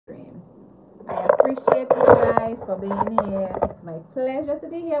appreciate you guys for being here. It's my pleasure to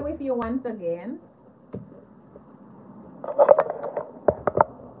be here with you once again.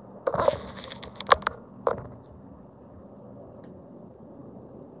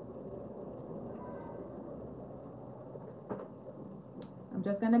 I'm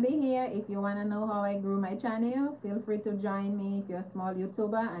just gonna be here. If you wanna know how I grew my channel, feel free to join me. If you're a small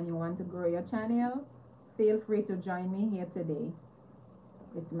YouTuber and you want to grow your channel, feel free to join me here today.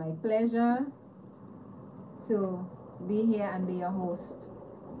 It's my pleasure to be here and be your host.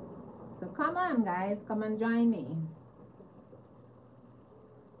 So come on guys, come and join me.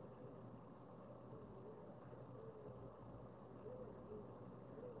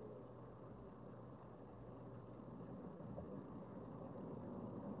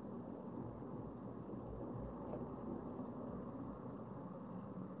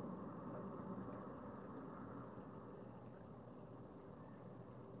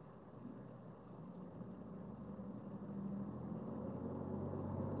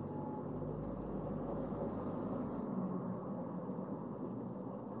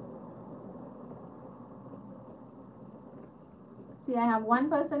 See, I have one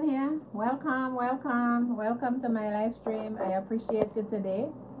person here. Welcome, welcome, welcome to my live stream. I appreciate you today.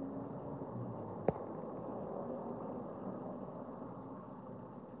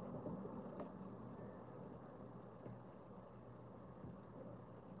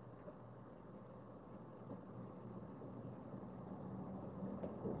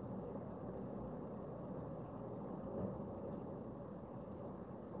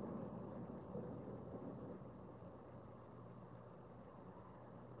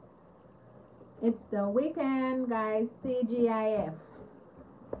 It's the weekend, guys. TGIF.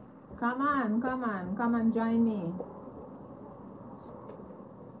 Come on, come on, come and join me.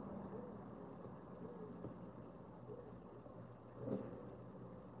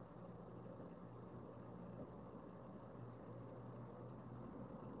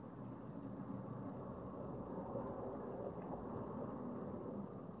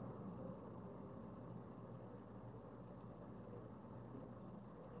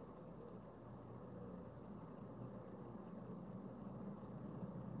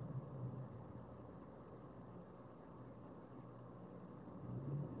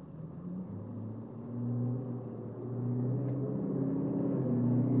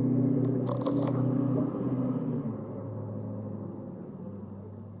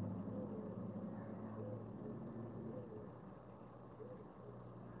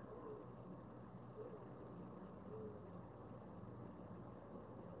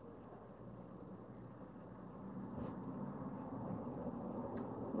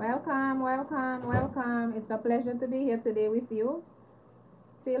 Welcome, welcome, welcome. It's a pleasure to be here today with you.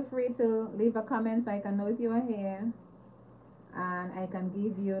 Feel free to leave a comment so I can know if you are here. And I can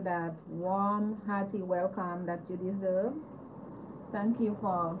give you that warm, hearty welcome that you deserve. Thank you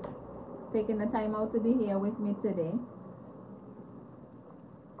for taking the time out to be here with me today.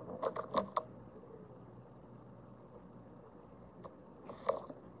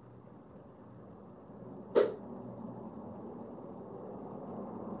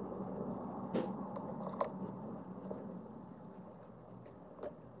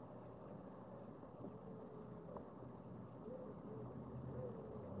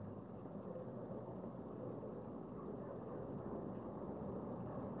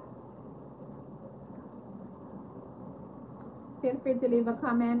 Feel free to leave a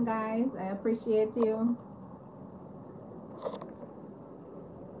comment, guys. I appreciate you.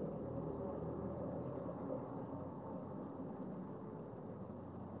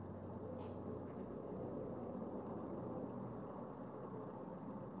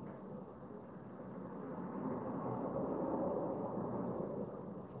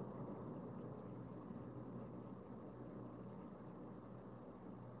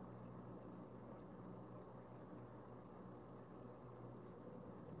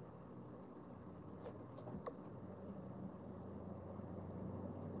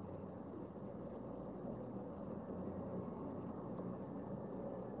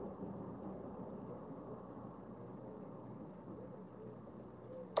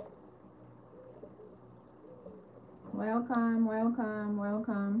 Welcome, welcome,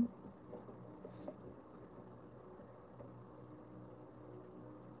 welcome.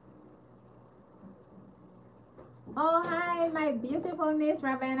 Oh, hi, my beautiful niece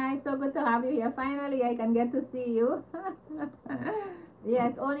Ravenna. It's so good to have you here. Finally, I can get to see you.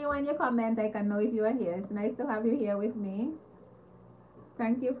 Yes, only when you comment I can know if you are here. It's nice to have you here with me.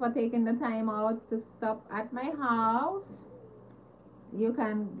 Thank you for taking the time out to stop at my house. You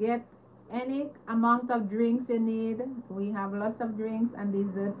can get any amount of drinks you need. We have lots of drinks and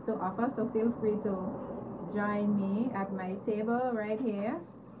desserts to offer, so feel free to join me at my table right here.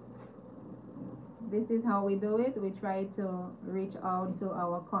 This is how we do it. We try to reach out to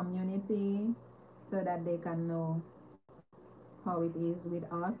our community so that they can know how it is with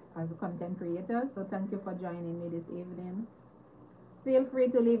us as content creators. So thank you for joining me this evening. Feel free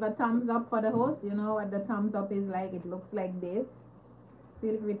to leave a thumbs up for the host. You know what the thumbs up is like. It looks like this.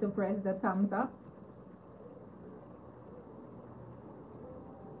 Feel free to press the thumbs up.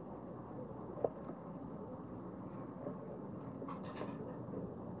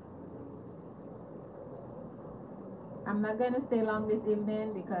 I'm not going to stay long this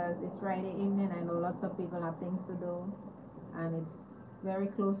evening because it's Friday evening. I know lots of people have things to do and it's very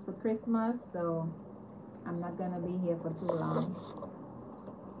close to Christmas, so I'm not going to be here for too long.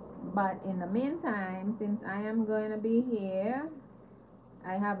 But in the meantime, since I am going to be here,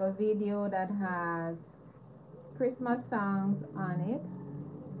 I have a video that has Christmas songs on it.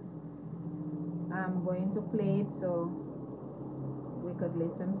 I'm going to play it so we could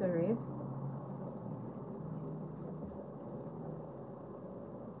listen to it.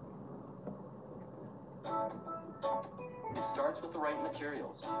 It starts with the right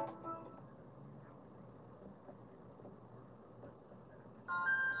materials.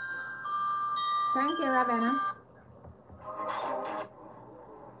 Thank you, Ravenna.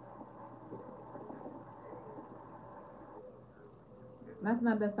 That's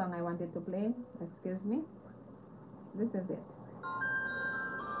not the song I wanted to play. Excuse me. This is it.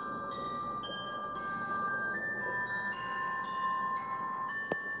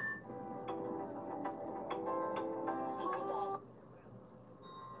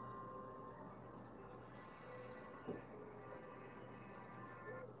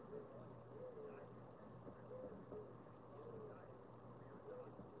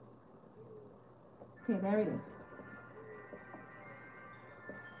 Okay, there it is.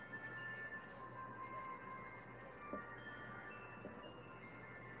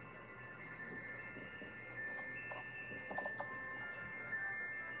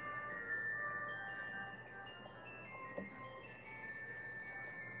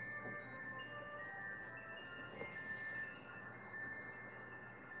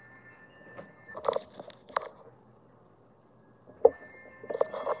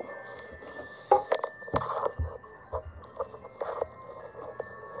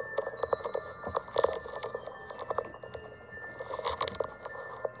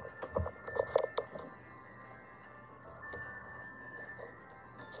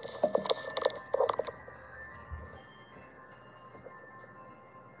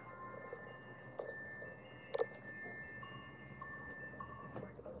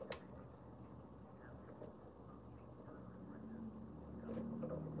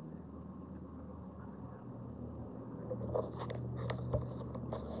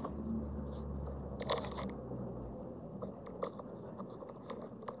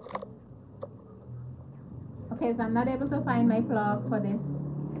 Okay, so I'm not able to find my plug for this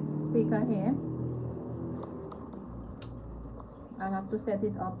speaker here. I'll have to set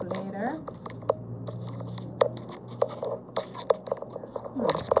it up later.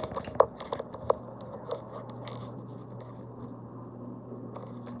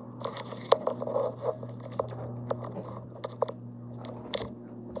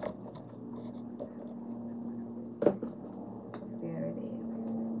 There it is.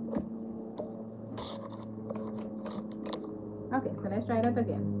 Okay, so let's try that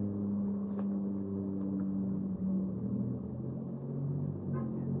again.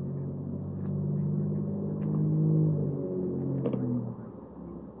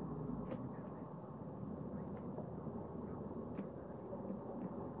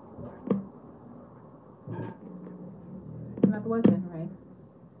 It's not working, right?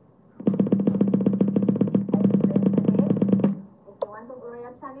 If you want to grow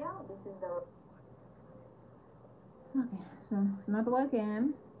your channel, this is the... Okay, so it's not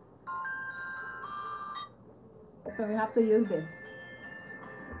working. So we have to use this.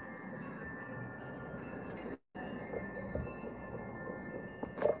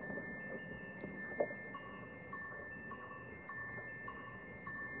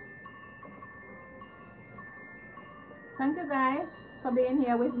 Thank you guys for being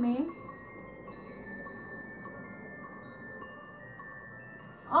here with me.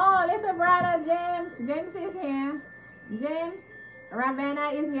 Oh, little brother James. James is here. James, Ravenna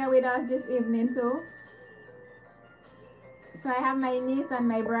is here with us this evening too. So I have my niece and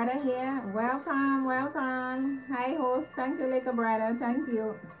my brother here. Welcome, welcome. Hi host. Thank you, little brother. Thank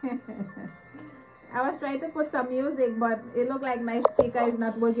you. I was trying to put some music, but it looked like my speaker is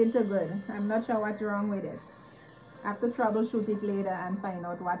not working too good. I'm not sure what's wrong with it. I have to troubleshoot it later and find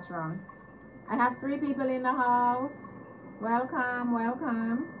out what's wrong. I have 3 people in the house. Welcome,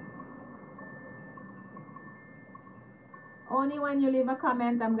 welcome. Only when you leave a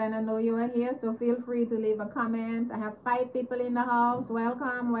comment, I'm gonna know you are here, so feel free to leave a comment. I have 5 people in the house.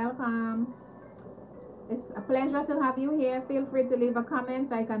 Welcome, welcome. It's a pleasure to have you here. Feel free to leave a comment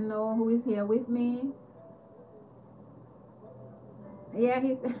so I can know who is here with me. Yeah,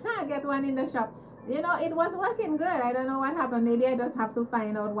 he's get one in the shop. You know, it was working good. I don't know what happened. Maybe I just have to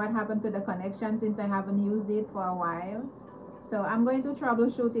find out what happened to the connection since I haven't used it for a while. So I'm going to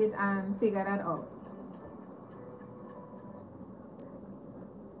troubleshoot it and figure that out.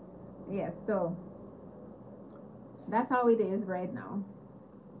 Yes, so that's how it is right now.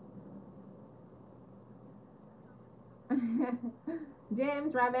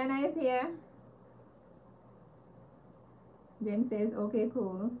 James, Ravenna is here. James says, okay,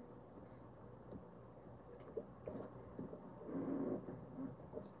 cool.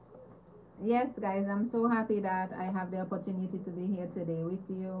 Yes, guys, I'm so happy that I have the opportunity to be here today with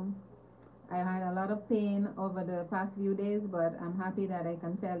you. I had a lot of pain over the past few days, but I'm happy that I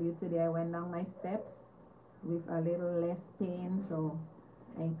can tell you today I went down my steps with a little less pain. So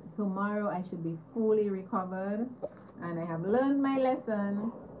tomorrow I should be fully recovered, and I have learned my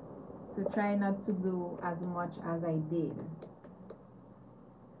lesson to try not to do as much as I did.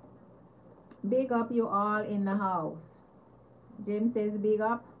 Big up you all in the house. James says big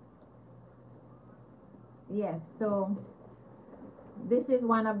up. Yes, so this is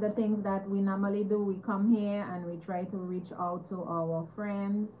one of the things that we normally do. We come here and we try to reach out to our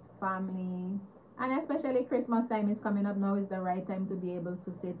friends, family, and especially Christmas time is coming up. Now is the right time to be able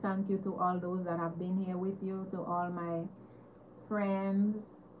to say thank you to all those that have been here with you, to all my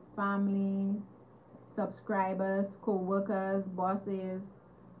friends, family, subscribers, co-workers, bosses,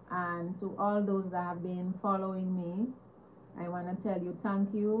 and to all those that have been following me. I want to tell you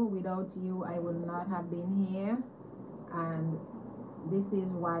thank you. Without you, I would not have been here. And this is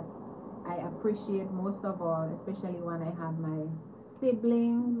what I appreciate most of all, especially when I have my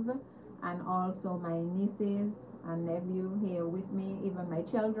siblings and also my nieces and nephew here with me, even my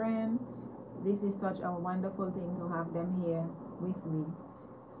children. This is such a wonderful thing to have them here with me.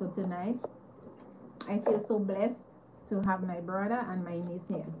 So tonight, I feel so blessed to have my brother and my niece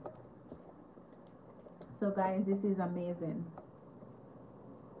here. So guys, this is amazing.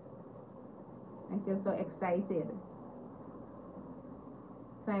 I feel so excited.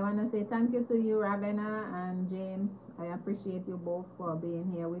 So I want to say thank you to you, Ravenna and James. I appreciate you both for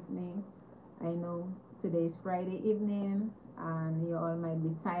being here with me. I know today is Friday evening and you all might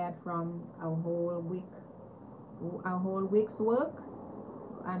be tired from a whole week's work.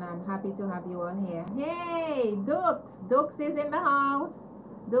 And I'm happy to have you all here. Hey, Dukes is in the house.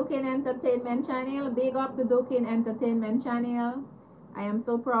 Dukin Entertainment Channel. Big up to Dukin Entertainment Channel. I am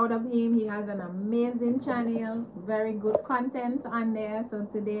so proud of him. He has an amazing channel, very good contents on there. So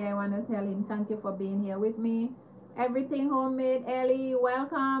today I want to tell him thank you for being here with me. Everything Homemade, Ellie,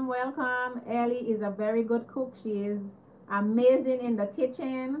 welcome, welcome. Ellie is a very good cook. She is amazing in the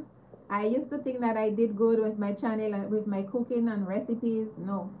kitchen. I used to think that I did good with my channel and with my cooking and recipes.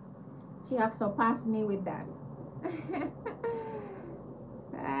 No, she have surpassed me with that.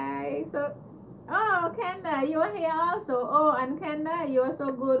 Hi, so oh, Kenda, you are here also. Oh, and Kenda, you are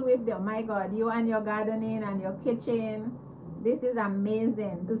so good with the, oh my God, you and your gardening and your kitchen. This is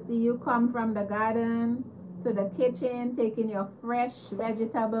amazing to see you come from the garden to the kitchen, taking your fresh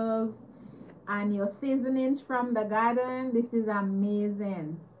vegetables and your seasonings from the garden. This is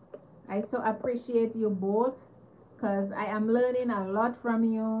amazing. I so appreciate you both because I am learning a lot from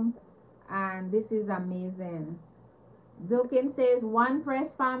you, and this is amazing. Dukin says one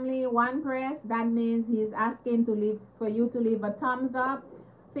press, family, one press. That means he's asking to leave for you to leave a thumbs up.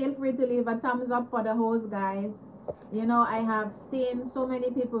 Feel free to leave a thumbs up for the host, guys. You know, I have seen so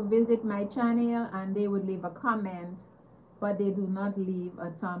many people visit my channel and they would leave a comment, but they do not leave a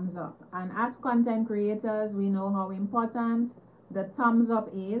thumbs up. And as content creators, we know how important the thumbs up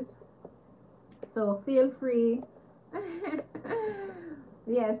is. So feel free.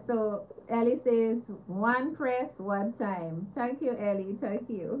 Yes, so Ellie says one press, one time. Thank you, Ellie. Thank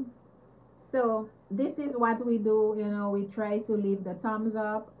you. So this is what we do. You know, we try to leave the thumbs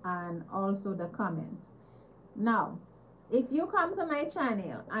up and also the comments. Now, if you come to my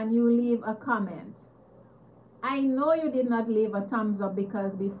channel and you leave a comment, I know you did not leave a thumbs up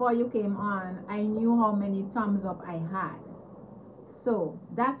because before you came on, I knew how many thumbs up I had. So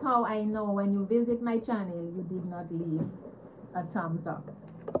that's how I know when you visit my channel, you did not leave a thumbs up.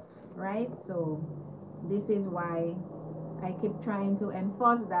 right? So this is why I keep trying to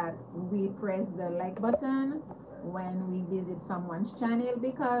enforce that we press the like button when we visit someone's channel,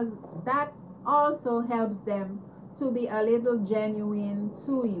 because that also helps them to be a little genuine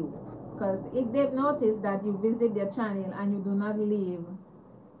to you. Because if they've noticed that you visit their channel and you do not leave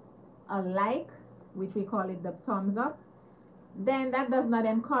a like, which we call it the thumbs up, then that does not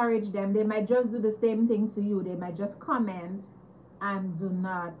encourage them. They might just do the same thing to you. They might just comment and do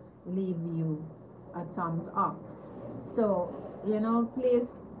not leave you a thumbs up. So,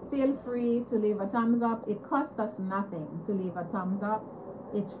 please feel free to leave a thumbs up. It costs us nothing to leave a thumbs up.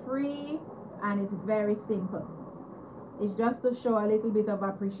 It's free and it's very simple. It's just to show a little bit of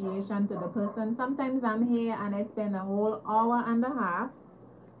appreciation to the person. Sometimes I'm here and I spend a whole hour and a half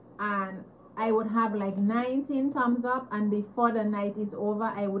and I would have like 19 thumbs up, and before the night is over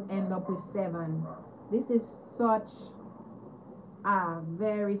I would end up with 7. This is such a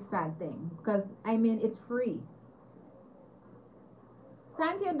very sad thing, because I mean it's free.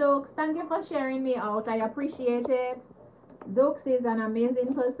 Thank you, Dukes. Thank you for sharing me out. I appreciate it. Dukes is an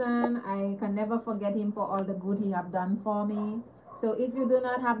amazing person. I can never forget him for all the good he have done for me. So if you do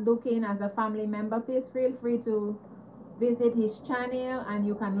not have Dukin as a family member, please feel free to visit his channel and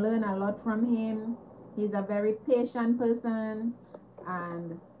you can learn a lot from him. He's a very patient person,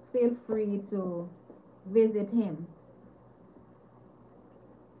 and feel free to visit him.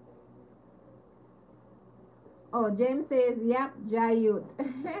 Oh, James says, yep, Jayut.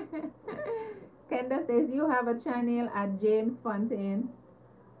 Kenda says, you have a channel at James Fontaine.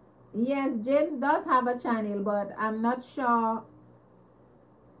 Yes, James does have a channel, but I'm not sure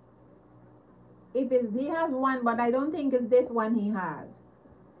if he has one, but I don't think it's this one he has.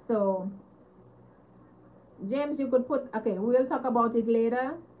 So, James, you could put, okay, we'll talk about it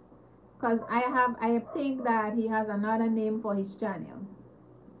later, because I think that he has another name for his channel.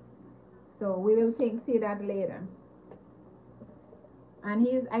 So we will see that later. And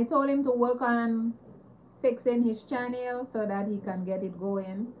I told him to work on fixing his channel so that he can get it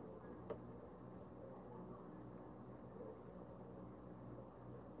going.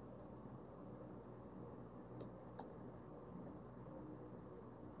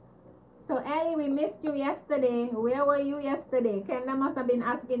 So Ellie, we missed you yesterday. Where were you yesterday? Kenda must have been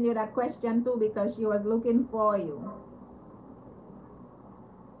asking you that question too, because she was looking for you.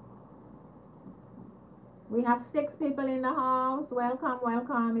 We have 6 people in the house. Welcome,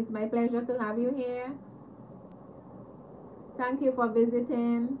 welcome. It's my pleasure to have you here. Thank you for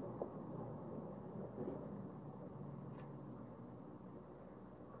visiting.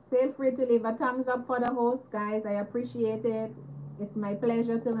 Feel free to leave a thumbs up for the host, guys. I appreciate it. It's my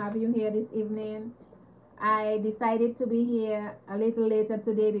pleasure to have you here this evening. I decided to be here a little later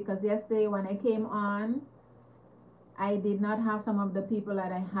today because yesterday when I came on, I did not have some of the people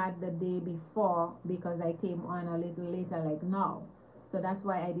that I had the day before, because I came on a little later like now. So that's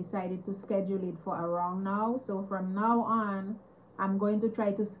why I decided to schedule it for around now. So from now on, I'm going to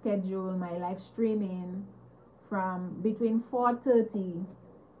try to schedule my live streaming from between 4:30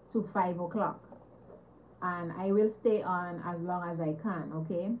 to 5 o'clock. And I will stay on as long as I can,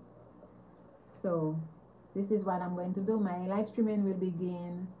 okay? So this is what I'm going to do. My live streaming will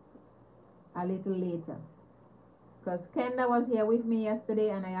begin a little later, because Kenda was here with me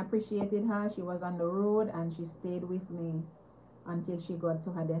yesterday and I appreciated her. She was on the road and she stayed with me until she got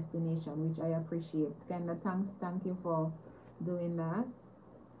to her destination, which I appreciate. Kenda, thank you for doing that.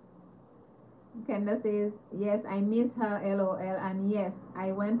 Kenda says, yes, I miss her, LOL. And yes,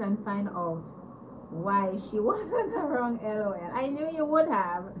 I went and find out why she wasn't the wrong, LOL. I knew you would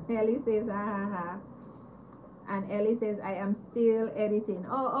have. Ellie says, ha ha ha. And Ellie says, I am still editing.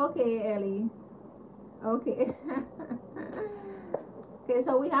 Oh, okay, Ellie. Okay. Okay,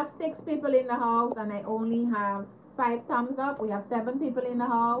 so we have 6 people in the house and I only have 5 thumbs up. We have 7 people in the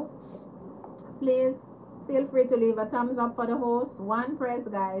house. Please feel free to leave a thumbs up for the host. 1 press,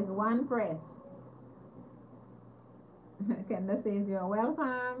 guys. 1 press. Kenda says you're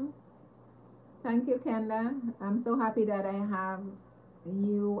welcome. Thank you, Kenda. I'm so happy that I have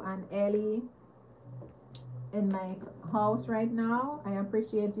you and Ellie in my house right now. I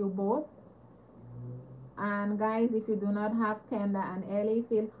appreciate you both. And guys, if you do not have Kenda and Ellie,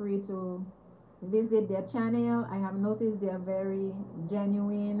 feel free to visit their channel. I have noticed they are very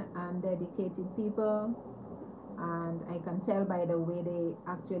genuine and dedicated people, and I can tell by the way they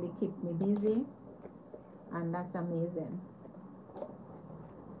actually keep me busy, and that's amazing.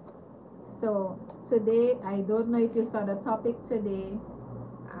 So today, I don't know if you saw the topic today,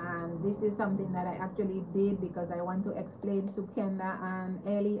 and this is something that I actually did because I want to explain to Kenda, and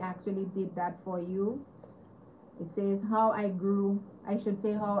Ellie actually did that for you. It says how I grew. I should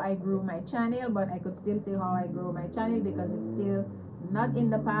say how I grew my channel, but I could still say how I grew my channel because it's still not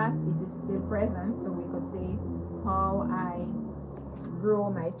in the past, it is still present. So we could say how I grow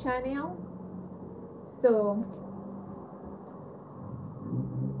my channel. So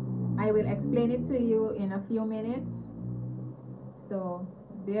I will explain it to you in a few minutes. So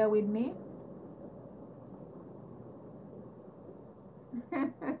bear with me.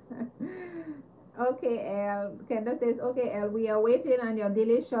 Okay, El. Kendra says, okay, El, we are waiting on your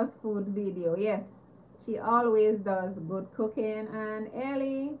delicious food video. Yes, she always does good cooking. And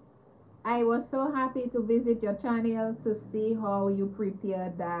Ellie, I was so happy to visit your channel to see how you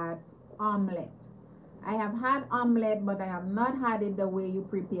prepare that omelette. I have had omelette, but I have not had it the way you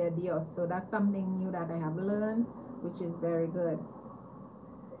prepared yours. So that's something new that I have learned, which is very good.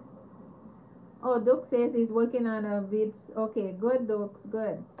 Oh, Duke says he's working on a vid. Okay, good, Duke,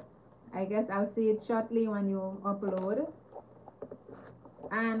 good. I guess I'll see it shortly when you upload.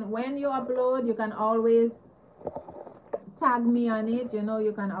 And when you upload, you can always tag me on it. You know,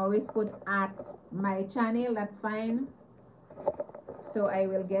 you can always put at my channel. That's fine. So I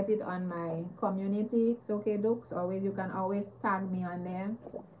will get it on my community. It's okay, Dukes. Always, you can always tag me on there.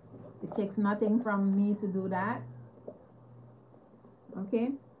 It takes nothing from me to do that.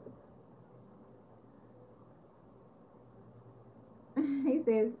 Okay. He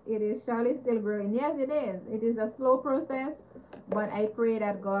says it is surely still growing. Yes, it is. It is a slow process, but I pray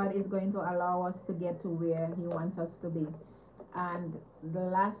that God is going to allow us to get to where He wants us to be. And the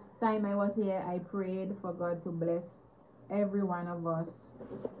last time I was here, I prayed for God to bless every one of us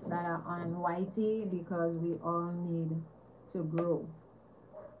that are on YT because we all need to grow.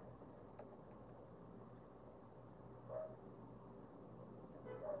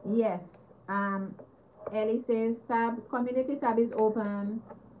 Yes. Ellie says community tab is open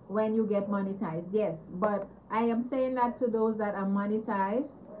when you get monetized. Yes, but I am saying that to those that are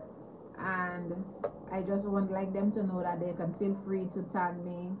monetized, and I just would like them to know that they can feel free to tag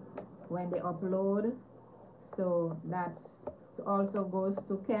me when they upload. So that's also goes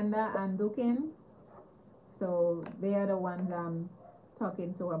to Kenda and Dukin. So they are the ones I'm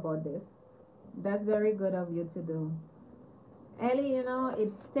talking to about this. That's very good of you to do. Ellie, you know,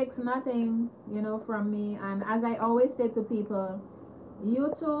 it takes nothing, you know, from me. And as I always say to people,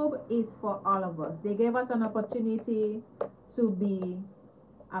 YouTube is for all of us. They gave us an opportunity to be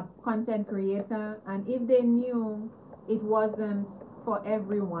a content creator, and if they knew it wasn't for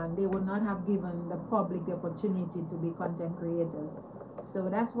everyone, they would not have given the public the opportunity to be content creators. So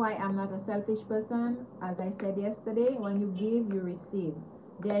that's why I'm not a selfish person. As I said yesterday, when you give, you receive.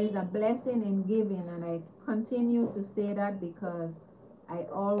 There is a blessing in giving, and I continue to say that because I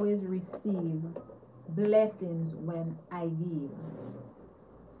always receive blessings when I give.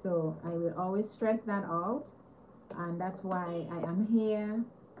 So I will always stress that out, and that's why I am here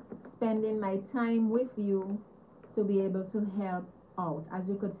spending my time with you to be able to help out. As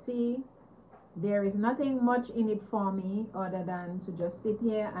you could see, there is nothing much in it for me other than to just sit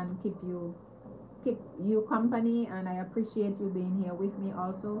here and keep you company, and I appreciate you being here with me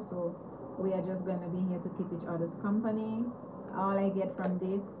also. So we are just going to be here to keep each other's company. All I get from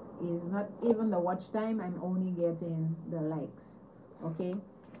this is not even the watch time, I'm only getting the likes. Okay,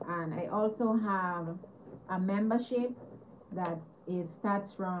 and I also have a membership that it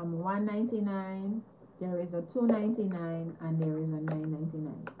starts from $1.99. There is a $2.99 and there is a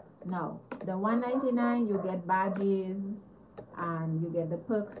 $9.99. Now the $1.99 you get badges and you get the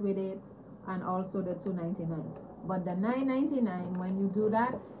perks with it, and also the $2.99. But the $9.99, when you do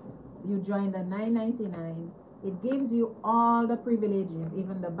that, you join the $9.99, it gives you all the privileges,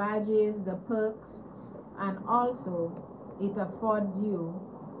 even the badges, the perks, and also it affords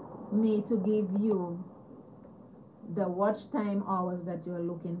me to give you the watch time hours that you're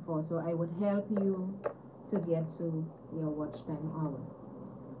looking for. So I would help you to get to your watch time hours.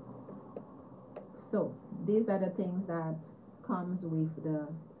 So these are the things that comes with the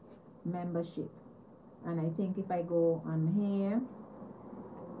membership. And I think if I go on here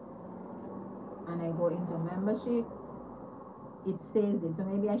and I go into membership, it says it. So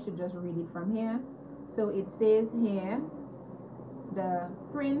maybe I should just read it from here. So it says here, the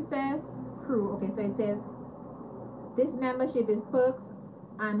Princess Crew. Okay, so it says this membership is perks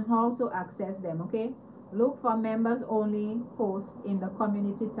and how to access them. Okay, look for members only posts in the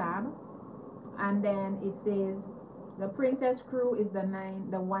community tab, and then it says the Princess Crew is the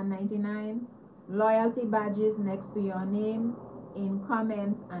 $1.99. Loyalty badges next to your name in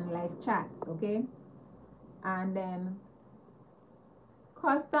comments and live chats. Okay, and then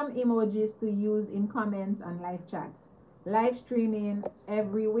custom emojis to use in comments and live chats. Live streaming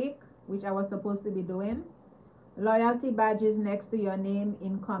every week, which I was supposed to be doing. loyalty badges next to your name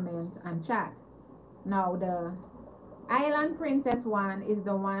in comment and chat. Now the Island Princess one is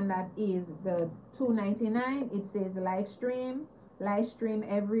the one that is the $2.99. It says live stream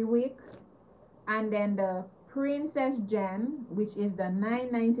every week. And then the Princess Gem, which is the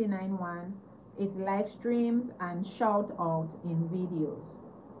 $9.99 one, is live streams and shout out in videos.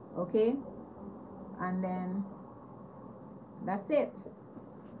 Okay, and then that's it.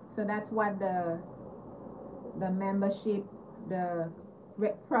 So that's what the membership, the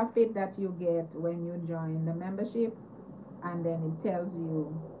profit that you get when you join the membership, and then it tells you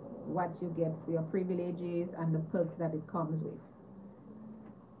what you get for your privileges and the perks that it comes with.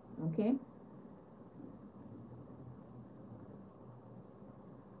 Okay.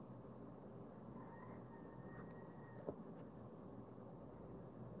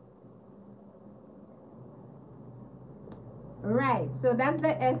 Right, so that's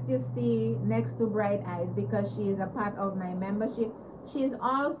the S you see next to Bright Eyes because she is a part of my membership. She is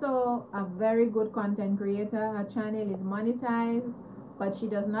also a very good content creator. Her channel is monetized, but she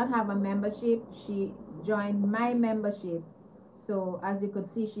does not have a membership. She joined my membership. So as you could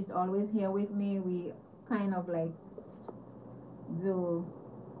see, she's always here with me. We kind of like do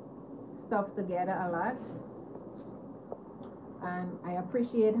stuff together a lot. And I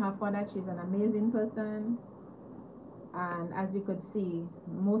appreciate her for that. She's an amazing person. And as you could see,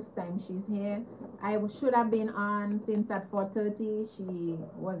 most times she's here. I should have been on since at 4:30. She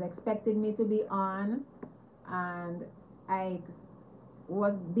was expecting me to be on, and I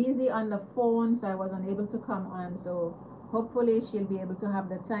was busy on the phone, so I was unable to come on. So hopefully she'll be able to have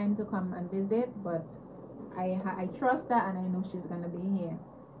the time to come and visit, but I trust her and I know she's gonna be here.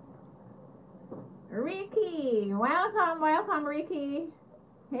 Ricky, welcome Ricky.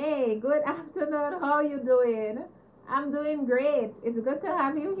 Hey, good afternoon. How are you doing? I'm doing great. It's good to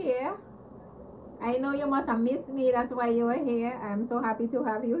have you here. I know you must have missed me. That's why you are here. I'm so happy to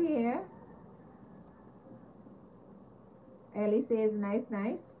have you here. Ellie says, nice.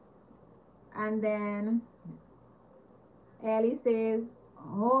 And then Ellie says,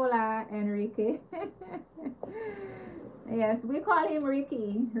 hola, Enrique. Yes, we call him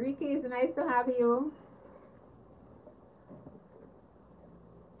Ricky. Ricky, it's nice to have you.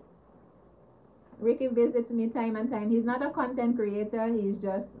 Ricky visits me time and time. He's not a content creator. He's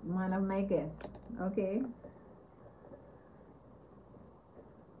just one of my guests. Okay.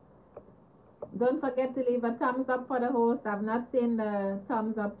 Don't forget to leave a thumbs up for the host. I've not seen the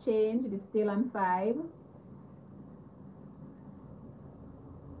thumbs up changed. It's still on 5.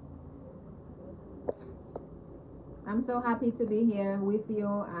 I'm so happy to be here with you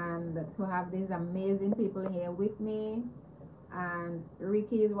and to have these amazing people here with me. And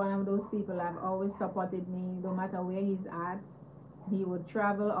Ricky is one of those people that have always supported me no matter where he's at. He would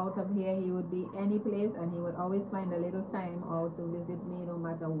travel out of here, he would be any place, and he would always find a little time out to visit me no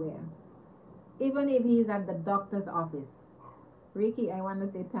matter where. Even if he's at the doctor's office. Ricky, I want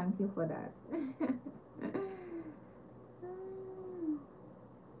to say thank you for that.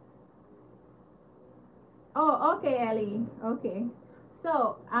 Oh, okay, Ellie. Okay.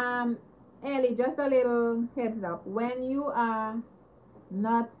 So, Ellie, just a little heads up. When you are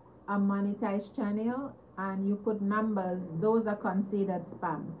not a monetized channel and you put numbers, those are considered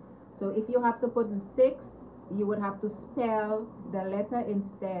spam. So if you have to put in 6, you would have to spell the letter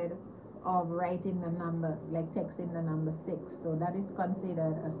instead of writing the number, like texting the number 6. So that is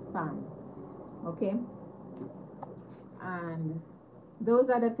considered a spam. Okay. And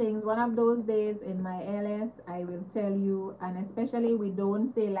those are the things. One of those days in my LS, I will tell you, and especially we don't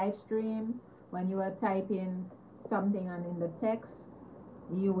say live stream. When you are typing something and in the text,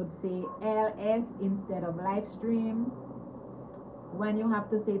 you would say LS instead of live stream. When you have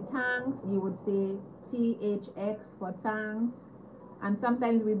to say thanks, you would say THX for thanks. And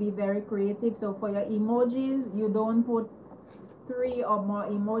sometimes we be very creative. So for your emojis, you don't put 3 or more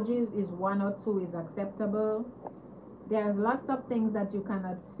emojis. Is 1 or 2 is acceptable. There's lots of things that you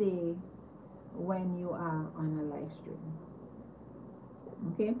cannot say when you are on a live stream.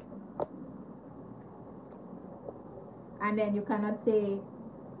 Okay. And then you cannot say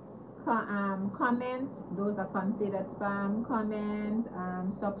comment. Those are considered spam. Comment,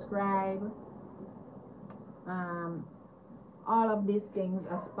 subscribe, all of these things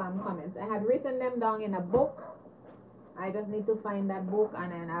are spam comments. I had written them down in a book. I just need to find that book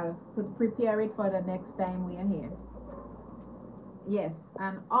and then I'll prepare it for the next time we are here. Yes,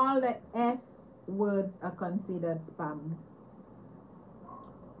 and all the S words are considered spam.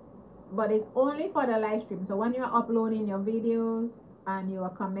 But it's only for the live stream. So when you're uploading your videos and you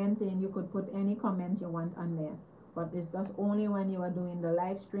are commenting, you could put any comment you want on there. But it's just only when you are doing the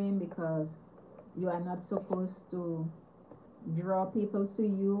live stream, because You are not supposed to draw people to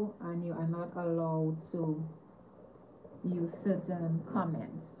you, and you are not allowed to use certain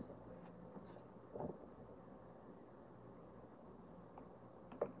comments.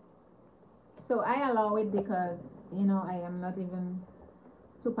 So I allow it because, you know, I am not even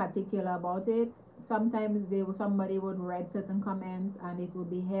too particular about it. Sometimes somebody would write certain comments and it would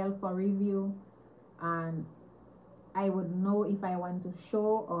be held for review, and I would know if I want to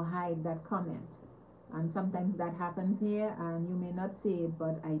show or hide that comment. And sometimes that happens here, and you may not see it,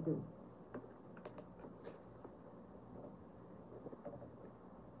 but I do.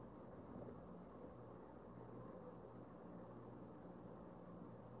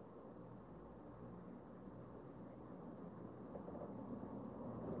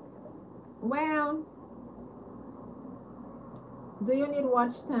 Well, do you need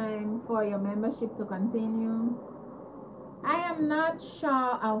watch time for your membership to continue? I am not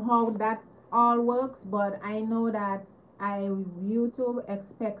sure of how that all works, but I know that YouTube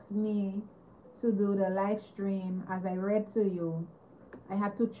expects me to do the live stream as I read to you. I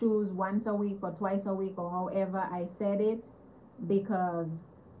had to choose once a week or twice a week or however I said it, because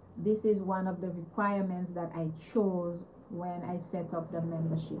this is one of the requirements that I chose when I set up the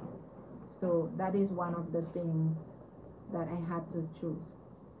membership. So that is one of the things that I had to choose.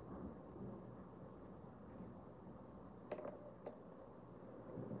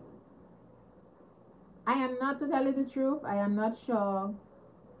 I am not, to tell you the truth, I am not sure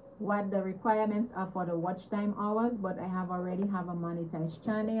what the requirements are for the watch time hours, but I already have a monetized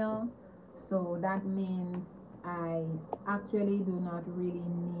channel, so that means I actually do not really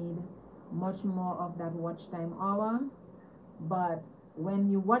need much more of that watch time hour. But when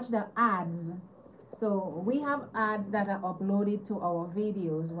you watch the ads, so we have ads that are uploaded to our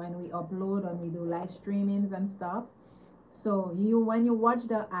videos when we upload and we do live streamings and stuff. So when you watch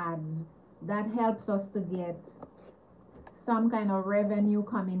the ads, that helps us to get some kind of revenue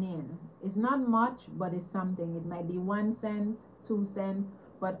coming in. It's not much, but it's something. It might be 1 cent, 2 cents,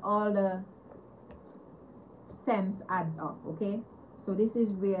 but all the cents adds up. Okay, so this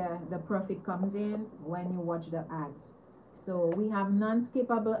is where the profit comes in when you watch the ads. So we have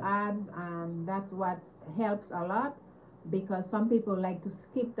non-skippable ads, and that's what helps a lot, because some people like to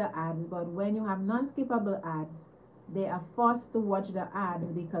skip the ads, but when you have non-skippable ads, they are forced to watch the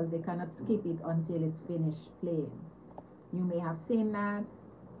ads because they cannot skip it until it's finished playing. You may have seen that,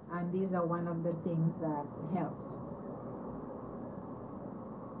 and these are one of the things that helps.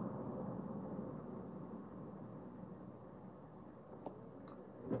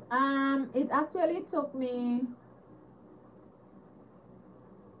 It actually took me,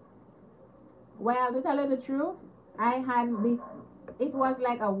 well, to tell you the truth, I had, it was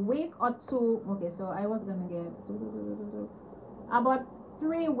like a week or two. Okay, so I was gonna get about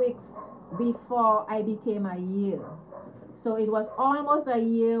 3 weeks before I became a year. So it was almost a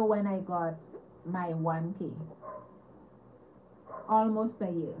year when I got my 1K. Almost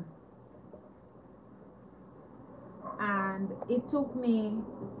a year. And it took me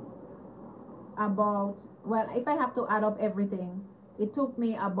about, well, if I have to add up everything, it took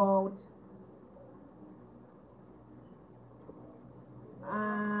me about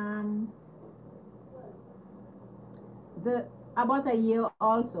about a year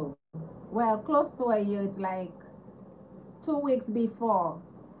also. Well, close to a year. It's like 2 weeks before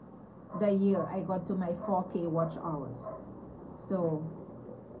the year I got to my 4K watch hours. So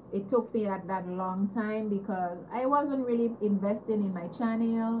it took me that long time because I wasn't really investing in my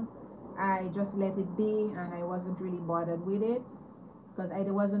channel. I just let it be, and I wasn't really bothered with it because I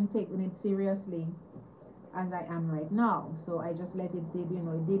wasn't taking it seriously as I am right now. So I just let it did,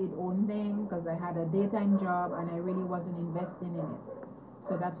 it did its own thing because I had a daytime job and I really wasn't investing in it.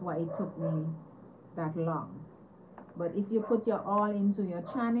 So that's why it took me that long. But if you put your all into your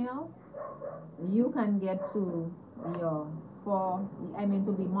channel, you can get to your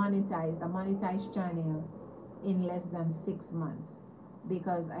to be monetized, a monetized channel, in less than 6 months,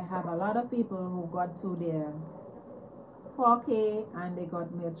 because I have a lot of people who got to their 4K and they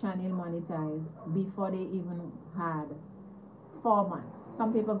got their channel monetized before they even had 4 months.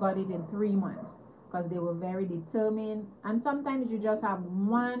 Some people got it in 3 months because they were very determined. And sometimes you just have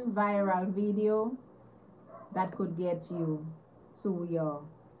one viral video that could get you to your,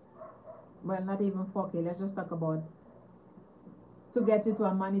 well, not even 4K, let's just talk about, to get you to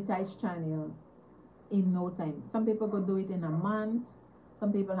a monetized channel in no time. Some people could do it in a month.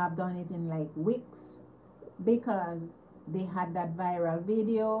 Some people have done it in like weeks because they had that viral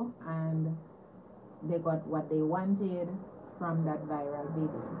video and they got what they wanted from that viral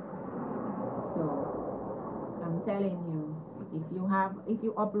video. So I'm telling you, If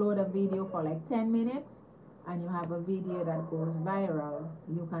you upload a video for like 10 minutes and you have a video that goes viral,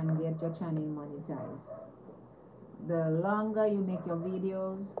 you can get your channel monetized. The longer you make your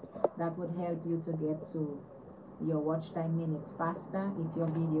videos, that would help you to get to your watch time minutes faster if your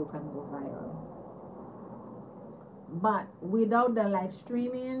video can go viral. But without the live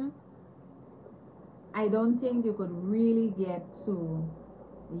streaming, I don't think you could really get to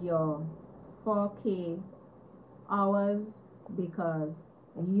your 4K hours, because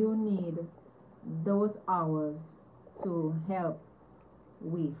you need those hours to help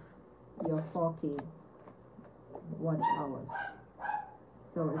with your 4K watch hours.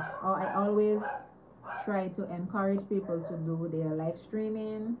 So I always try to encourage people to do their live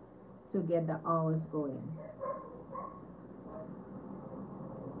streaming to get the hours going.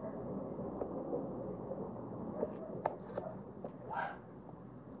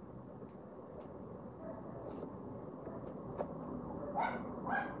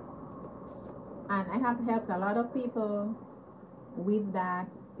 And I have helped a lot of people with that.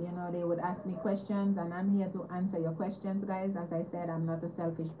 You know, they would ask me questions and I'm here to answer your questions, guys. As I said, I'm not a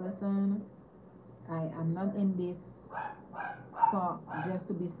selfish person. I am not in this for just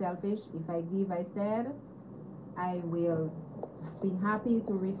to be selfish. If I give, I said, I will be happy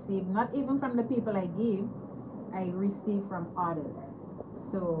to receive, not even from the people I give, I receive from others.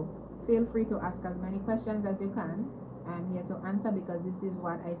 So feel free to ask as many questions as you can. I'm here to answer, because this is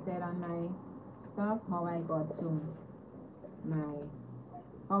what I said on my stuff, how I got to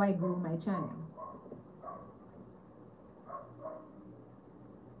how I grew my channel.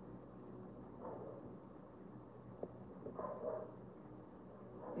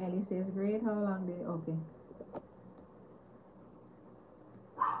 Ellie says, great, how long did, okay.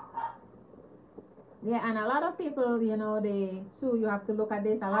 Yeah, and a lot of people, you know, you have to look at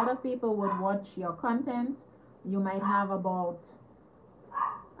this. A lot of people would watch your content. You might have about,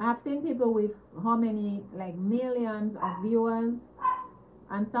 I've seen people with how many, like millions of viewers,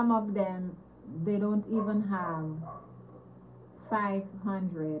 and some of them, they don't even have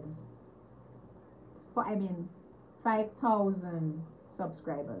 500, I mean 5,000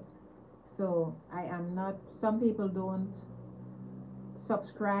 subscribers. So I am not, some people don't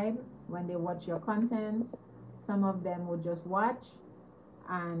subscribe when they watch your contents. Some of them would just watch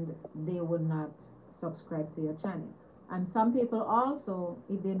and they would not subscribe to your channel. And some people also,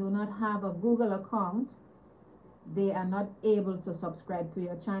 if they do not have a Google account, they are not able to subscribe to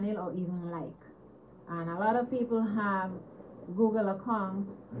your channel or even like. And a lot of people have Google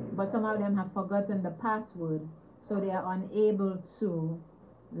accounts, but some of them have forgotten the password, so they are unable to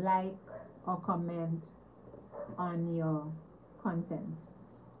like or comment on your content.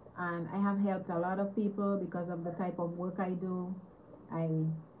 And I have helped a lot of people because of the type of work I do. I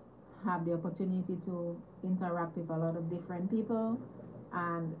have the opportunity to interact with a lot of different people,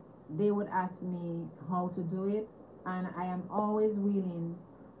 and they would ask me how to do it, and I am always willing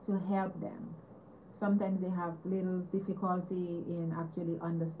to help them. Sometimes they have little difficulty in actually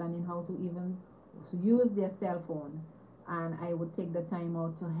understanding how to even use their cell phone, and I would take the time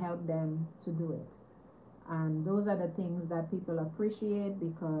out to help them to do it. And those are the things that people appreciate,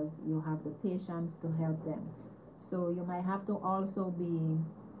 because you have the patience to help them. So you might have to also be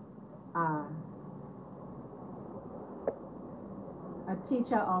a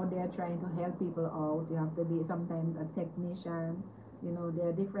teacher out there trying to help people out. You have to be sometimes a technician. You know, there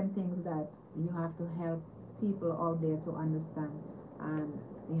are different things that you have to help people out there to understand. And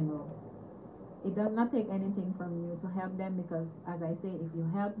you know, it does not take anything from you to help them, because as I say, if you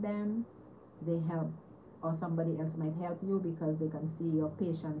help them, they help, or somebody else might help you, because they can see your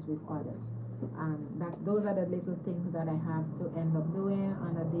patience with others. And those are the little things that I have to end up doing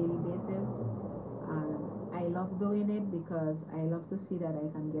on a daily basis. And I love doing it, because I love to see that I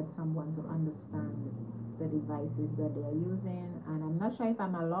can get someone to understand the devices that they are using. And I'm not sure if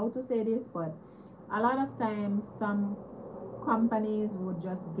I'm allowed to say this, but a lot of times some companies would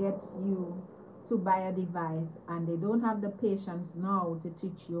just get you to buy a device, and they don't have the patience now to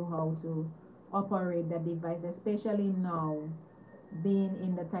teach you how to operate the device, especially now being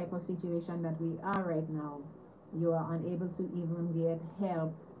in the type of situation that we are right now. You are unable to even get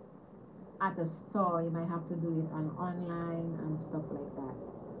help at a store. You might have to do it on online and stuff like that.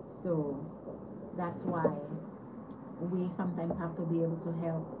 So that's why we sometimes have to be able to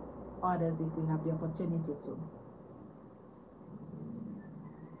help others if we have the opportunity to.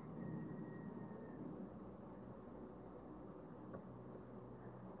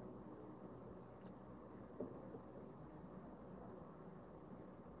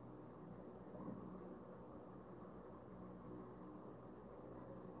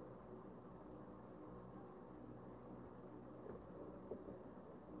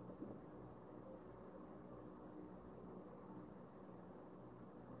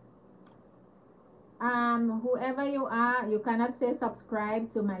 Whoever you are, you cannot say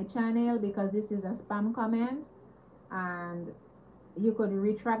subscribe to my channel because this is a spam comment, and you could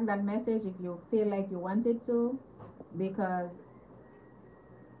retract that message if you feel like you wanted to, because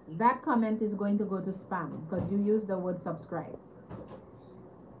that comment is going to go to spam because you use the word subscribe.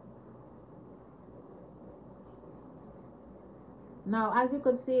 Now, as you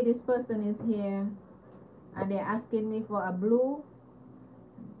could see, this person is here and they're asking me for a blue.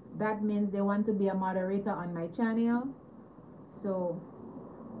 That means they want to be a moderator on my channel. So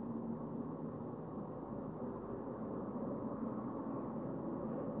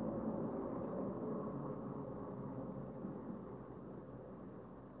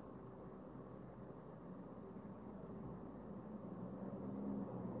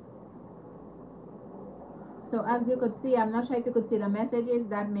as you could see, I'm not sure if you could see the messages,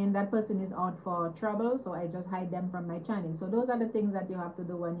 that means that person is out for trouble, so I just hide them from my channel. So those are the things that you have to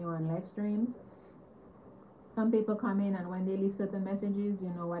do when you're on live streams. Some people come in and when they leave certain messages,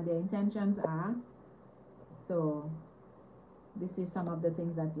 you know what their intentions are. So this is some of the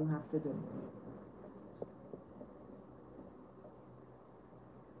things that you have to do.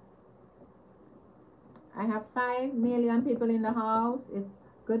 I have 5 million people in the house. It's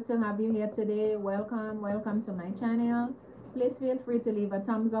good to have you here today. Welcome, welcome to my channel. Please feel free to leave a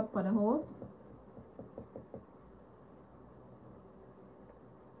thumbs up for the host.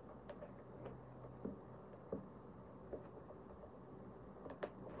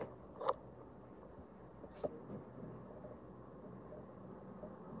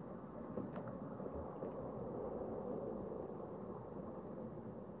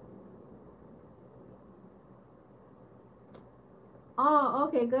 Oh,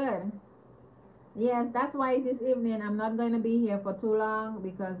 okay, good. Yes, that's why this evening I'm not going to be here for too long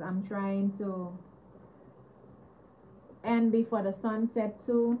because I'm trying to end before the sunset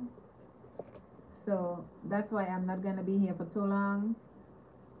too. So that's why I'm not going to be here for too long.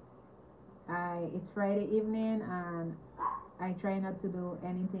 It's Friday evening and I try not to do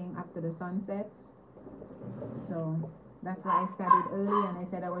anything after the sun sets. So that's why I started early and I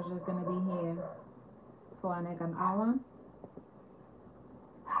said I was just going to be here for like an hour.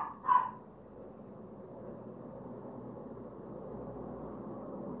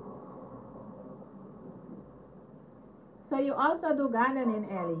 So you also do gardening,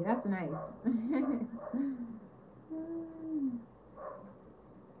 Ellie. That's nice.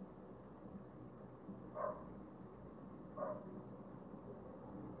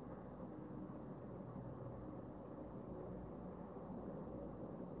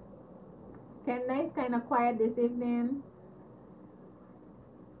 Kenda is kind of quiet this evening.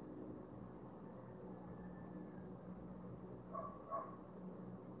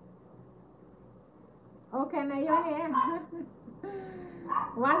 Okay, now you're here.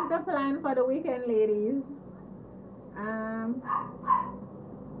 What's the plan for the weekend, ladies?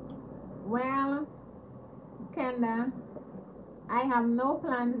 Well, Kenda, I have no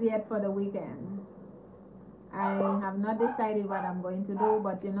plans yet for the weekend. I have not decided what I'm going to do,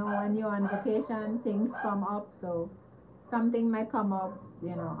 but you know, when you're on vacation, things come up. So something might come up,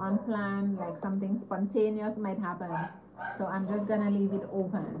 you know, unplanned, like something spontaneous might happen. So I'm just gonna leave it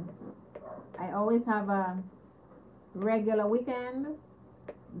open. I always have a regular weekend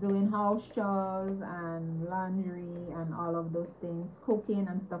doing house chores and laundry and all of those things, cooking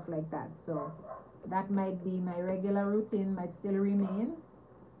and stuff like that. So that might be my regular routine, might still remain.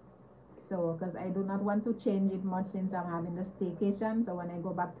 So because I do not want to change it much since I'm having the staycation, so when I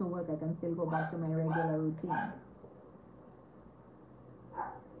go back to work I can still go back to my regular routine.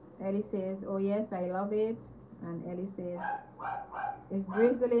 Ellie says, oh yes, I love it. And Ellie says, it's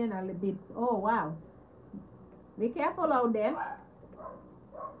drizzling a little bit. Oh wow, be careful out there.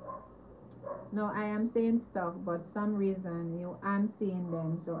 No, I am saying stuff, but some reason you aren't seeing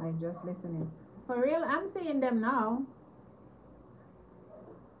them, so I just listening. For real, I'm seeing them now.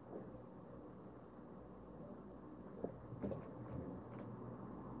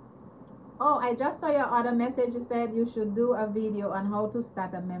 Oh, I just saw your other message. You said you should do a video on how to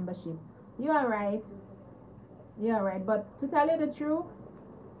start a membership. You are right. You are right. But to tell you the truth,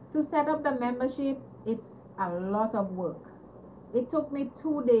 to set up the membership, it's a lot of work. It took me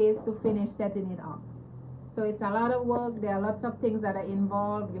 2 days to finish setting it up. So it's a lot of work. There are lots of things that are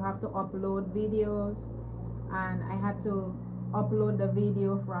involved. You have to upload videos, and I had to upload the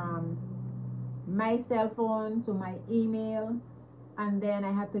video from my cell phone to my email, and then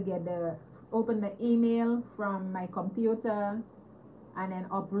I had to open the email from my computer and then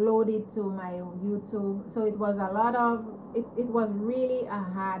upload it to my YouTube. So it was a lot of it was really a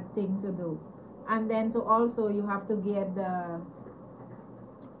hard thing to do. And then to also, you have to get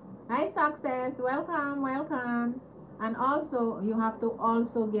Hi Success, welcome, welcome. And also you have to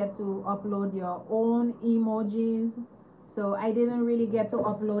also get to upload your own emojis. So I didn't really get to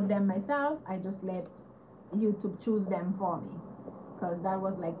upload them myself. I just let YouTube choose them for me because that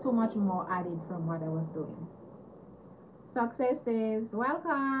was like too much more added from what I was doing. Success says,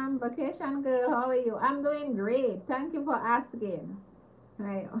 welcome, vacation girl, how are you? I'm doing great. Thank you for asking.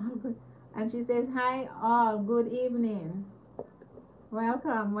 Hi, all good. And she says, hi, all, good evening.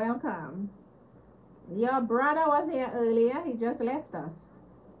 Welcome, welcome. Your brother was here earlier. He just left us.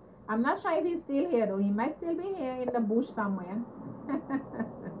 I'm not sure if he's still here though. He might still be here in the bush somewhere.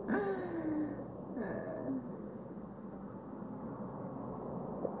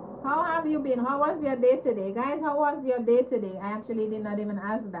 How have you been? How was your day today? Guys, how was your day today? I actually did not even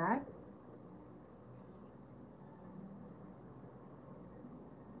ask that.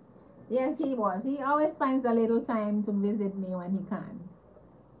 Yes, he was. He always finds a little time to visit me when he can.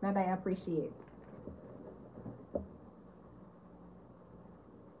 That I appreciate.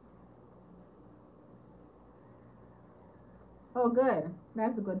 Oh, good.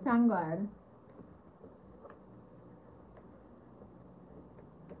 That's good. Thank God.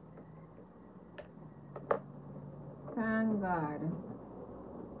 Thank God.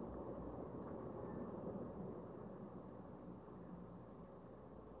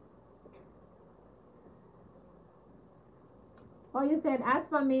 Oh, you said, as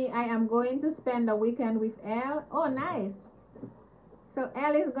for me, I am going to spend the weekend with Elle. Oh, nice. So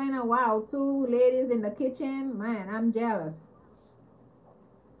Elle is going to, wow, two ladies in the kitchen. Man, I'm jealous.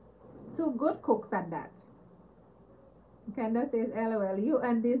 Two good cooks at that. Kenda says, LOL, you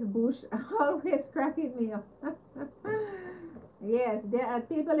and this bush are always cracking me up. Yes, there are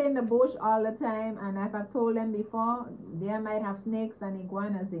people in the bush all the time, and as I've told them before, there might have snakes and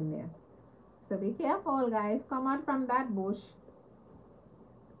iguanas in there. So be careful, guys. Come out from that bush.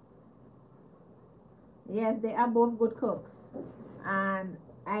 Yes, they are both good cooks. And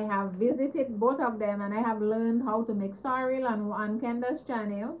I have visited both of them, and I have learned how to make sorrel on Kenda's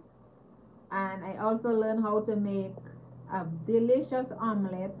channel. And I also learned how to make a delicious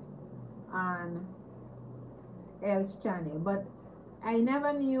omelette on Elle's channel. But I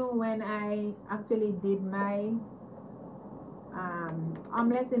never knew when I actually did my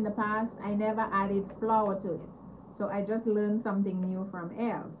omelets in the past, I never added flour to it. So I just learned something new from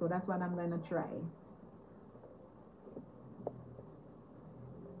Elle. So that's what I'm going to try.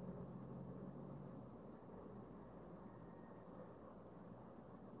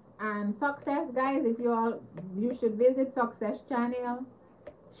 And Success, guys, if you should visit Success channel.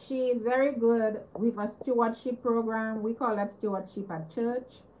 She is very good with a stewardship program. We call that stewardship at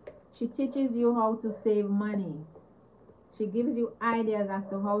church. She teaches you how to save money. She gives you ideas as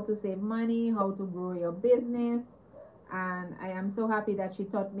to how to save money, how to grow your business. And I am so happy that she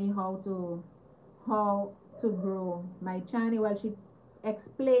taught me how to grow my channel. Well, she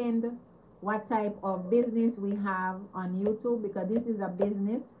explained what type of business we have on YouTube, because this is a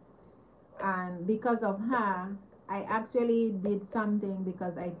business. And because of her, I actually did something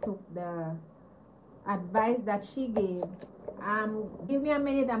because I took the advice that she gave. Give me a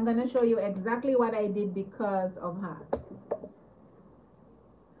minute. I'm going to show you exactly what I did because of her.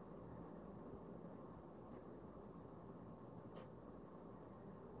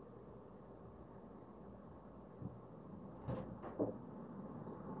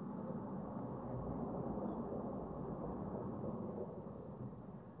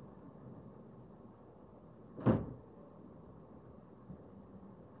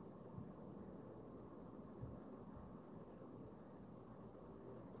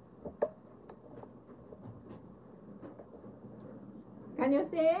 Can you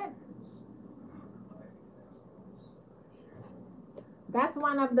see it? That's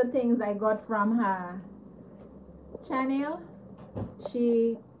one of the things I got from her channel.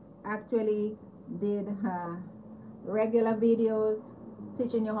 She actually did her regular videos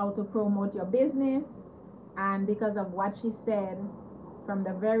teaching you how to promote your business. And because of what she said, from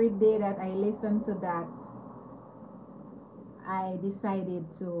the very day that I listened to that, I decided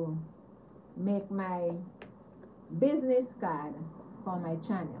to make my business card for my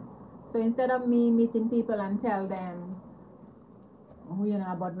channel. So instead of me meeting people and tell them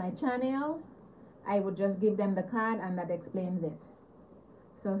about my channel, I would just give them the card and that explains it.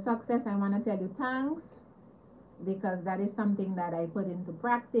 So Success, I want to tell you thanks, because that is something that I put into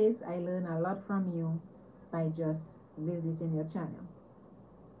practice. I learn a lot from you by just visiting your channel.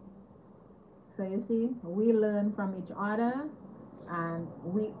 So you see, we learn from each other, and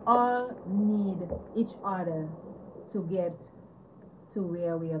we all need each other to get to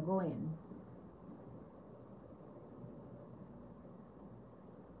where we are going.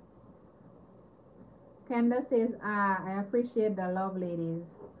 Kenda says, ah, I appreciate the love, ladies.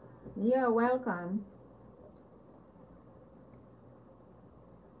 You're welcome.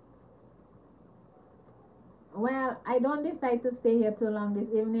 Well, I don't decide to stay here too long this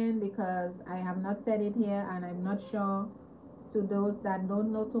evening because I have not said it here, and I'm not sure to those that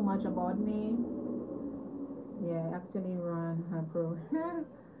don't know too much about me. Yeah, I actually run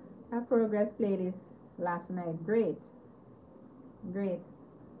her progress playlist last night. Great. Great.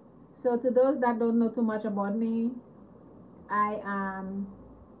 So to those that don't know too much about me, I am,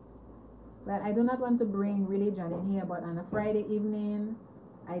 well, I do not want to bring religion in here, but on a Friday evening,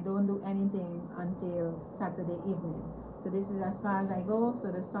 I don't do anything until Saturday evening. So this is as far as I go.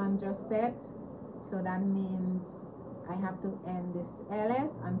 So the sun just set. So that means I have to end this LS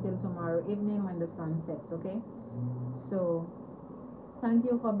until tomorrow evening when the sun sets, okay? So thank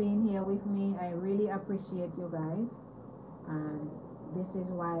you for being here with me. I really appreciate you guys. And this is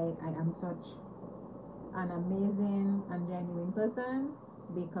why I am such an amazing and genuine person,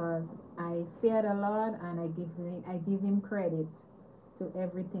 because I fear the Lord and I give him credit to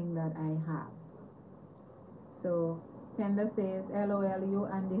everything that I have. So Kenda says, LOL, you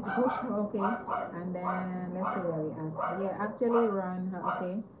and this bush, okay. And then let's see where we at. Yeah, actually run her,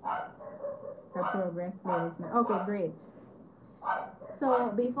 okay, her progress playlist now. Okay, great.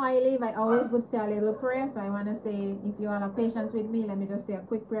 So before I leave, I always would say a little prayer. So I want to say, if you all have patience with me, let me just say a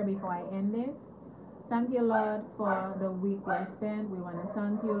quick prayer before I end this. Thank you, Lord, for the week well spent. We want to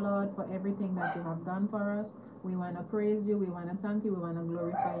thank you, Lord, for everything that you have done for us. We want to praise you. We want to thank you. We want to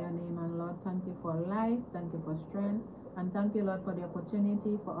glorify your name. And Lord, thank you for life. Thank you for strength. And thank you, Lord, for the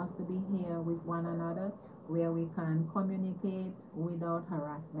opportunity for us to be here with one another, where we can communicate without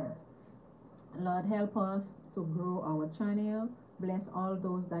harassment. Lord, help us to grow our channel. Bless all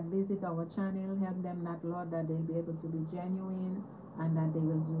those that visit our channel. Help them that, Lord, that they'll be able to be genuine and that they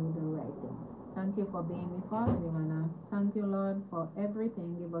will do the right thing. Thank you for being with us. We want to thank you, Lord, for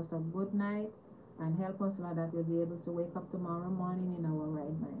everything. Give us a good night and help us, Lord, that we'll be able to wake up tomorrow morning in our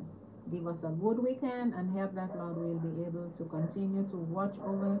right minds. Give us a good weekend and help that, Lord, we'll be able to continue to watch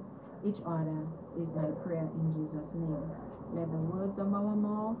over each other, is my prayer in Jesus' name. Let the words of our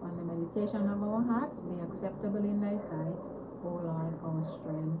mouth and the meditation of our hearts be acceptable in thy sight, O Lord, our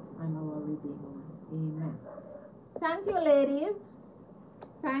strength and our Redeemer. Amen. Thank you, ladies.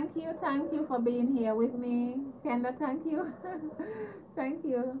 Thank you for being here with me. Kenda, thank you. Thank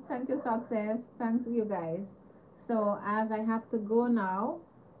you, success. Thank you, guys. So as I have to go now,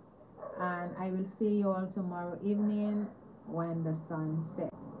 and I will see you all tomorrow evening when the sun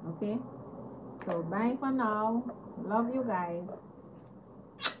sets, okay? So bye for now. Love you guys.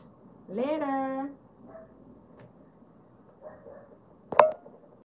 Later.